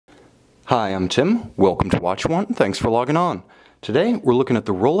Hi, I'm Tim. Welcome to Watch One. Thanks for logging on. Today, we're looking at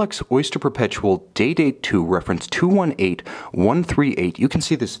the Rolex Oyster Perpetual Day-Date 2, reference 218138. You can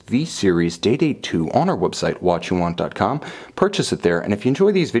see this V-Series Day-Date 2 on our website, watchyouwant.com. Purchase it there, and if you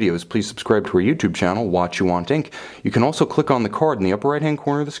enjoy these videos, please subscribe to our YouTube channel, Watch You Want Inc. You can also click on the card in the upper right-hand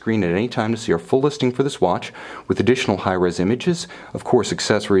corner of the screen at any time to see our full listing for this watch, with additional high-res images, of course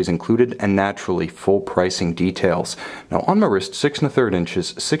accessories included, and naturally full pricing details. Now on my wrist, 6 1/3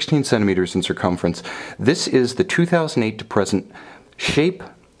 inches, 16 centimeters in circumference, this is the 2008 to present shape,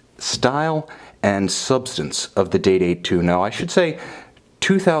 style, and substance of the Day-Date 2. Now I should say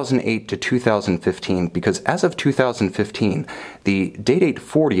 2008 to 2015 because as of 2015 the Day-Date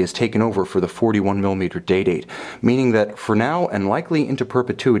 40 has taken over for the 41mm Day-Date, meaning that for now and likely into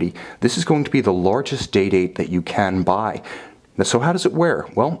perpetuity this is going to be the largest Day-Date that you can buy. So how does it wear?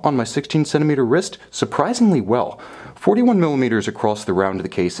 Well, on my 16 centimeter wrist, surprisingly well. 41mm across the round of the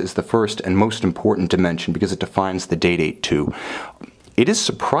case is the first and most important dimension because it defines the Day-Date 2. It is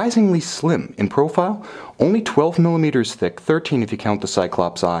surprisingly slim in profile, only 12mm thick, 13 if you count the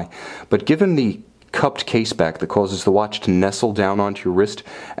Cyclops eye, but given the cupped case back that causes the watch to nestle down onto your wrist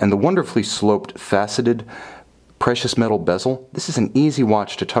and the wonderfully sloped, faceted, precious metal bezel, this is an easy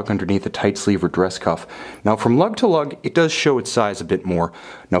watch to tuck underneath a tight sleeve or dress cuff. Now from lug to lug, it does show its size a bit more.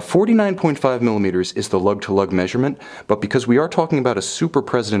 Now 49.5mm is the lug to lug measurement, but because we are talking about a Super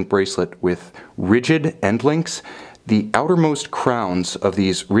President bracelet with rigid end links, the outermost crowns of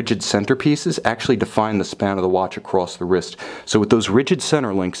these rigid centerpieces actually define the span of the watch across the wrist. So with those rigid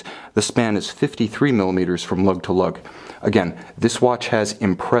center links, the span is 53mm from lug to lug. Again, this watch has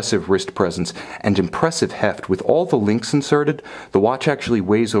impressive wrist presence and impressive heft. With all the links inserted, the watch actually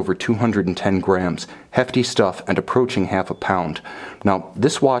weighs over 210 grams. Hefty stuff and approaching half a pound. Now,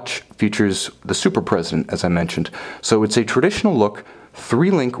 this watch features the Super President, as I mentioned. So it's a traditional look,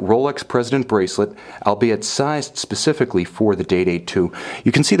 3-link Rolex President bracelet, albeit sized specifically for the Day-Date 2.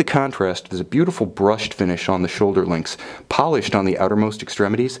 You can see the contrast. There's a beautiful brushed finish on the shoulder links, polished on the outermost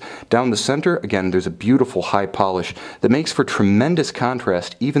extremities. Down the center, again, there's a beautiful high polish that makes for tremendous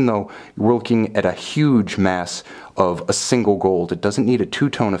contrast, even though you're looking at a huge mass of a single gold. It doesn't need a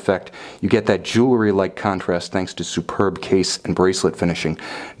two-tone effect. You get that jewelry-like contrast thanks to superb case and bracelet finishing.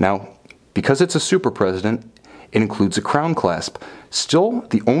 Now, because it's a Super President, it includes a crown clasp. Still,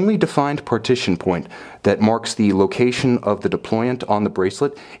 the only defined partition point that marks the location of the deployant on the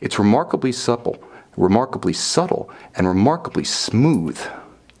bracelet, it's remarkably subtle, and remarkably smooth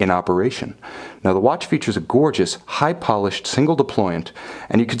in operation. Now the watch features a gorgeous, high-polished single deployant,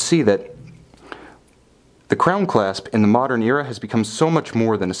 and you can see that the crown clasp in the modern era has become so much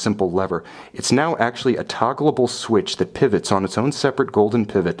more than a simple lever. It's now actually a toggleable switch that pivots on its own separate golden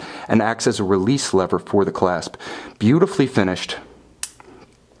pivot and acts as a release lever for the clasp. Beautifully finished.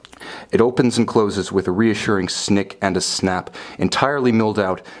 It opens and closes with a reassuring snick and a snap, entirely milled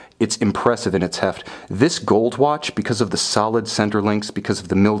out. It's impressive in its heft. This gold watch, because of the solid center links, because of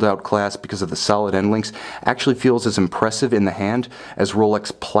the milled out clasp, because of the solid end links, actually feels as impressive in the hand as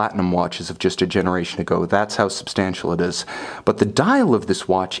Rolex Platinum watches of just a generation ago. That's how substantial it is. But the dial of this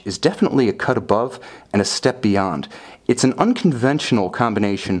watch is definitely a cut above and a step beyond. It's an unconventional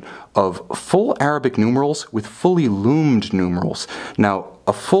combination of full Arabic numerals with fully loomed numerals. Now,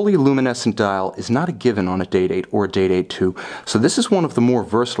 a fully luminescent dial is not a given on a Day-Date or a Day-Date 2, so this is one of the more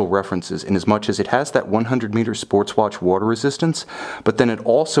versatile references in as much as it has that 100-meter sports watch water resistance, but then it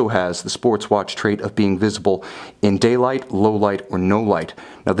also has the sports watch trait of being visible in daylight, low light, or no light.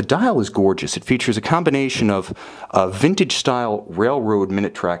 Now the dial is gorgeous. It features a combination of vintage-style railroad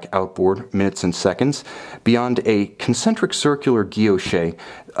minute track outboard, minutes and seconds, beyond a concentric circular guilloche,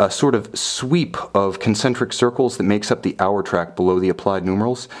 a sort of sweep of concentric circles that makes up the hour track below the applied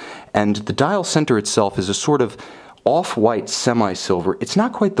numerals, and the dial center itself is a sort of off-white semi-silver. It's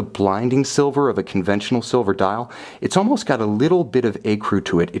not quite the blinding silver of a conventional silver dial. It's almost got a little bit of ecru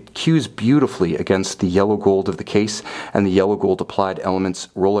to it. It cues beautifully against the yellow gold of the case and the yellow gold applied elements,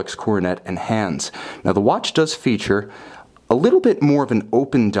 Rolex coronet, and hands. Now the watch does feature a little bit more of an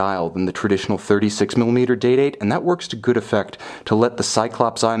open dial than the traditional 36mm Day-Date, and that works to good effect to let the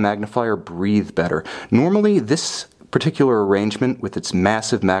Cyclops eye magnifier breathe better. Normally, this particular arrangement with its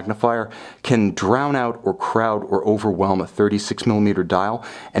massive magnifier can drown out or crowd or overwhelm a 36mm dial,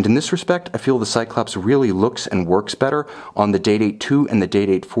 and in this respect I feel the Cyclops really looks and works better on the Day-Date 2 and the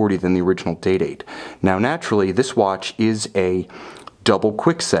Day-Date 40 than the original Day-Date. Now naturally this watch is a double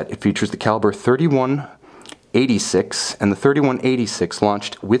quickset. It features the caliber 3186 and the 3186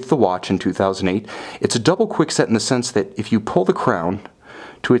 launched with the watch in 2008. It's a double quickset in the sense that if you pull the crown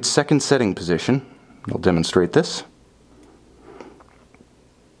to its second setting position, I'll demonstrate this.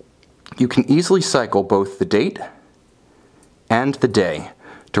 You can easily cycle both the date and the day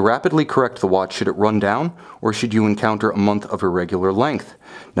to rapidly correct the watch should it run down or should you encounter a month of irregular length.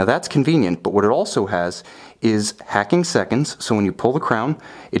 Now that's convenient, but what it also has is hacking seconds, so when you pull the crown,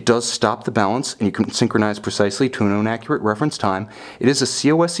 it does stop the balance and you can synchronize precisely to an inaccurate reference time. It is a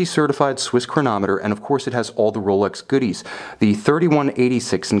COSC certified Swiss chronometer, and of course it has all the Rolex goodies. The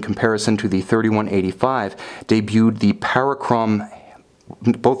 3186 in comparison to the 3185 debuted the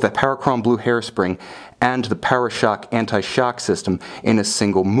both the Parachrom blue hairspring and the Parashock anti-shock system in a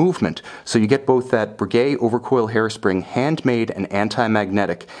single movement. So you get both that Breguet overcoil hairspring, handmade and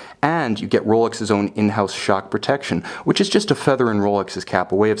anti-magnetic, and you get Rolex's own in-house shock protection, which is just a feather in Rolex's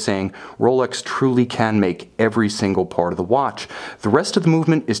cap, a way of saying Rolex truly can make every single part of the watch. The rest of the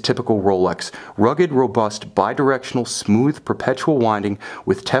movement is typical Rolex. Rugged, robust, bidirectional, smooth, perpetual winding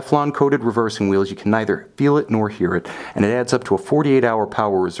with Teflon-coated reversing wheels. You can neither feel it nor hear it, and it adds up to a 48-hour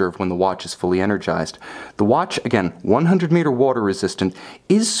power reserve when the watch is fully energized. The watch, again, 100-meter water resistant,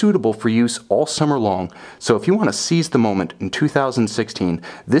 is suitable for use all summer long, so if you want to seize the moment in 2016,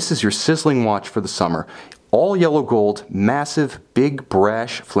 this is your sizzling watch for the summer. All yellow gold, massive, big,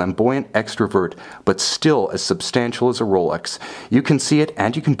 brash, flamboyant extrovert, but still as substantial as a Rolex. You can see it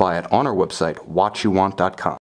and you can buy it on our website, watchyouwant.com.